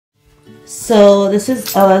So this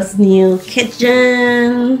is Ella's new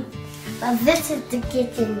kitchen. But this is the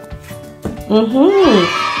kitchen.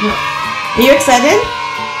 Are you excited?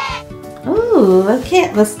 Ooh,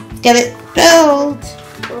 okay, let's get it built.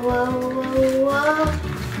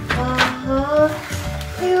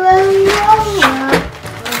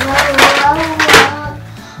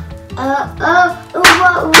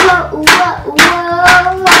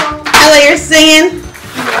 Ella, you're singing?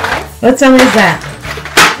 Yes. What song is that?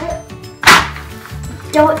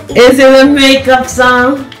 Don't eat. Is it a makeup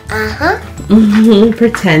song?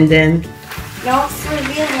 Pretending. Don't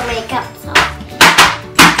reveal the makeup song.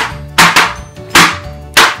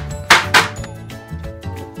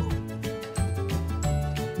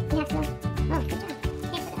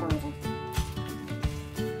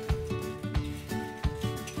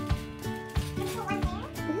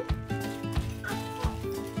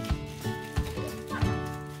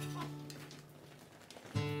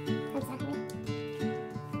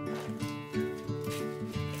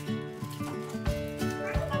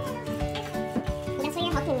 That's why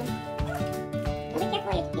you're helping me. Be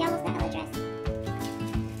careful, you almost got all the dress.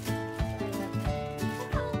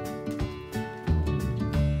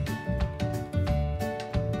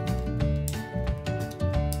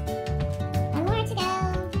 One more to go.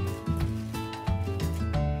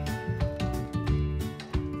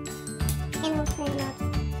 And we'll put it up.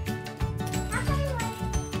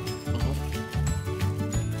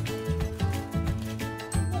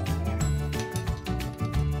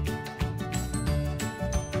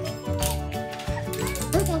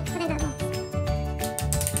 Okay, put it up.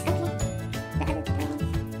 Okay. The other two.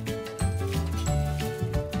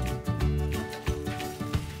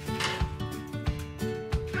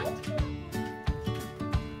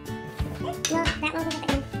 No, that one goes at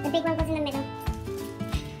the end. The big one goes in the middle.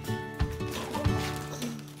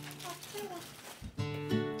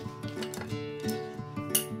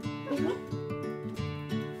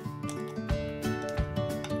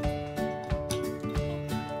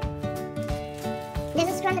 There's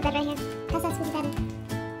a screw on the bed right here. How's that screw the bed?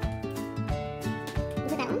 You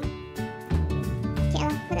put that one? Okay,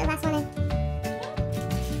 Ella, put the last one in.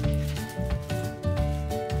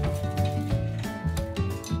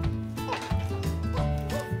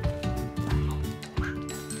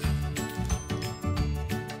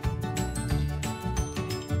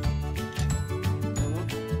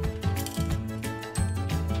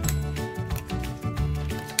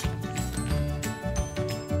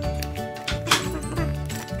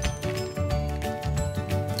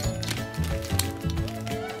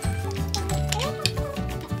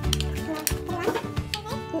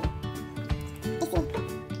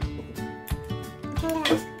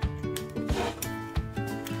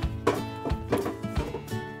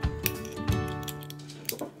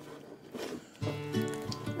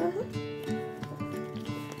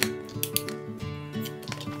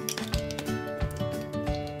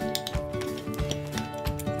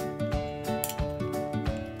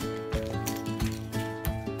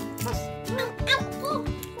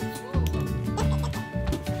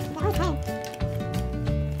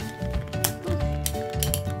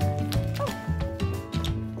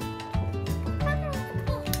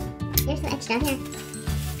 There's the edge down here.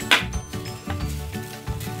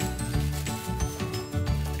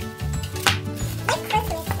 Like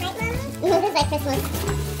Christmas, right, Mama? It is like Christmas.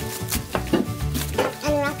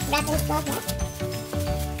 Unwrapping stuff, yeah?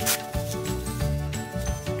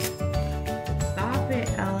 Stop it,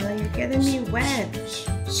 Ella. You're getting me wet.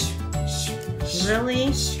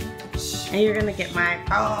 Really? And you're gonna get my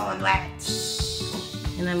phone wet.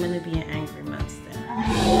 And I'm gonna be an angry monster.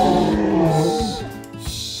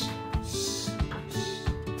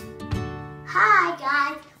 Hi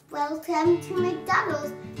guys, welcome to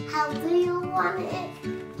McDonald's. How do you want it?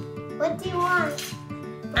 What do you want?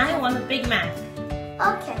 I want a Big Mac.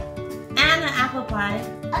 Okay, And an apple pie.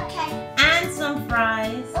 okay, And some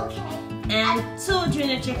fries. okay. And 2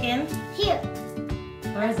 junior chicken. Here.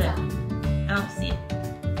 Where is it? I don't see it.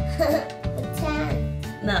 Pretend.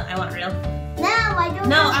 No, I want real food. No, I don't.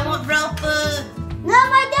 No, have I want real food. No,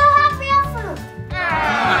 I don't have real food.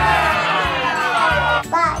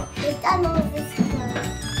 Bye. McDonald's is closed.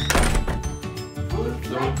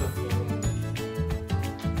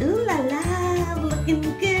 Ooh la la, looking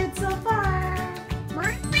good so far.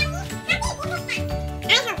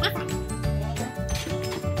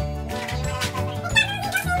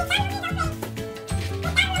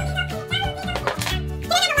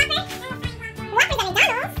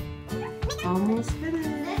 Almost finished.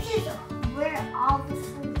 This is where all the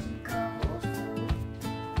food goes.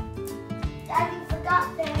 Daddy forgot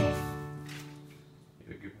this.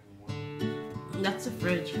 That's the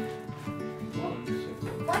fridge.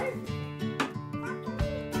 What is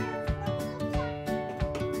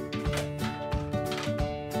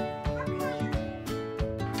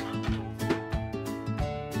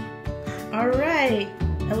Alright,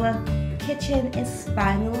 Ella, kitchen is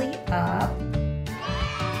finally up.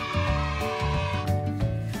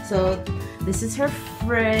 So this is her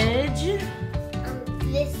fridge.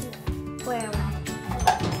 this is where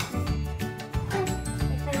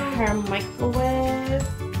Her microwave.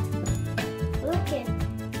 look at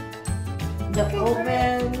The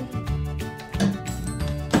oven.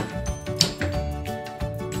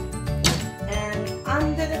 And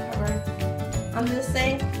under the cupboard, under the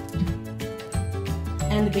sink.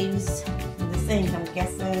 And the baby's in the sink, I'm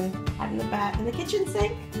guessing. Out in the bath, in the kitchen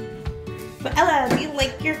sink. But Ella, do you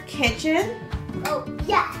like your kitchen? oh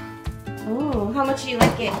yeah. Oh, how much do you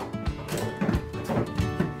like it?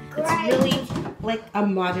 Great. It's really like a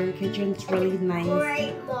modern kitchen. It's really nice.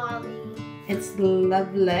 Great, Mommy. It's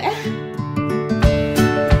lovely.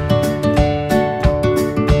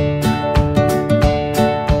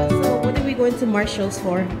 So what are we going to Marshall's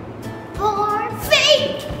for? For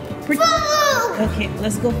fake food. Okay,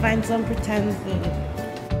 let's go find some pretend food.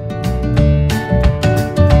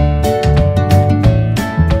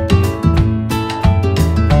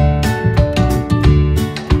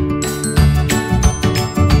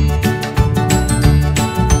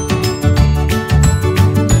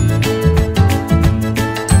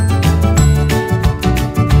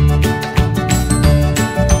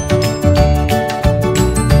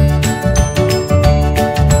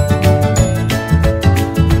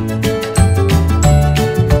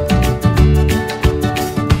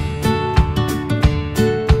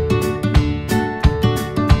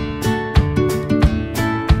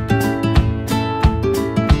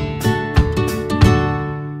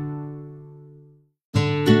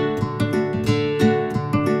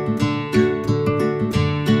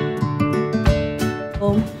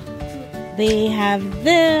 They have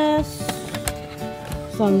this,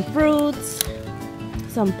 some fruits,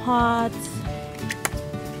 some pots,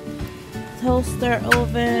 toaster We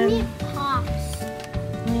oven. need pots.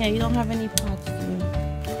 Oh yeah, you don't have any pots, do you?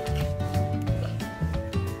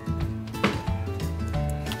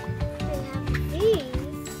 They have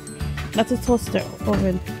these. That's a toaster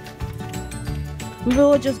oven. We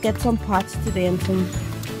will just get some pots today and some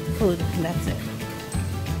food, and that's it.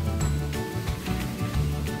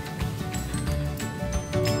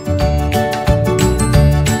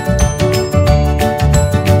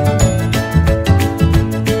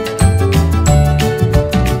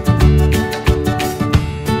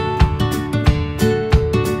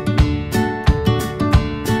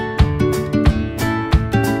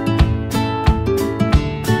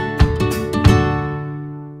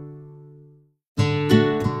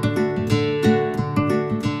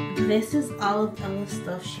 This is all of Ella's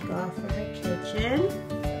stuff she got for her kitchen.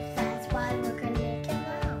 That's why we're gonna make it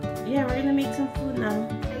now. Yeah, we're gonna make some food now.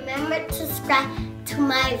 Remember to subscribe to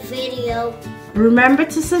my video. Remember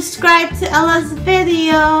to subscribe to Ella's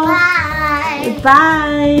video. Bye.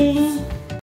 Bye.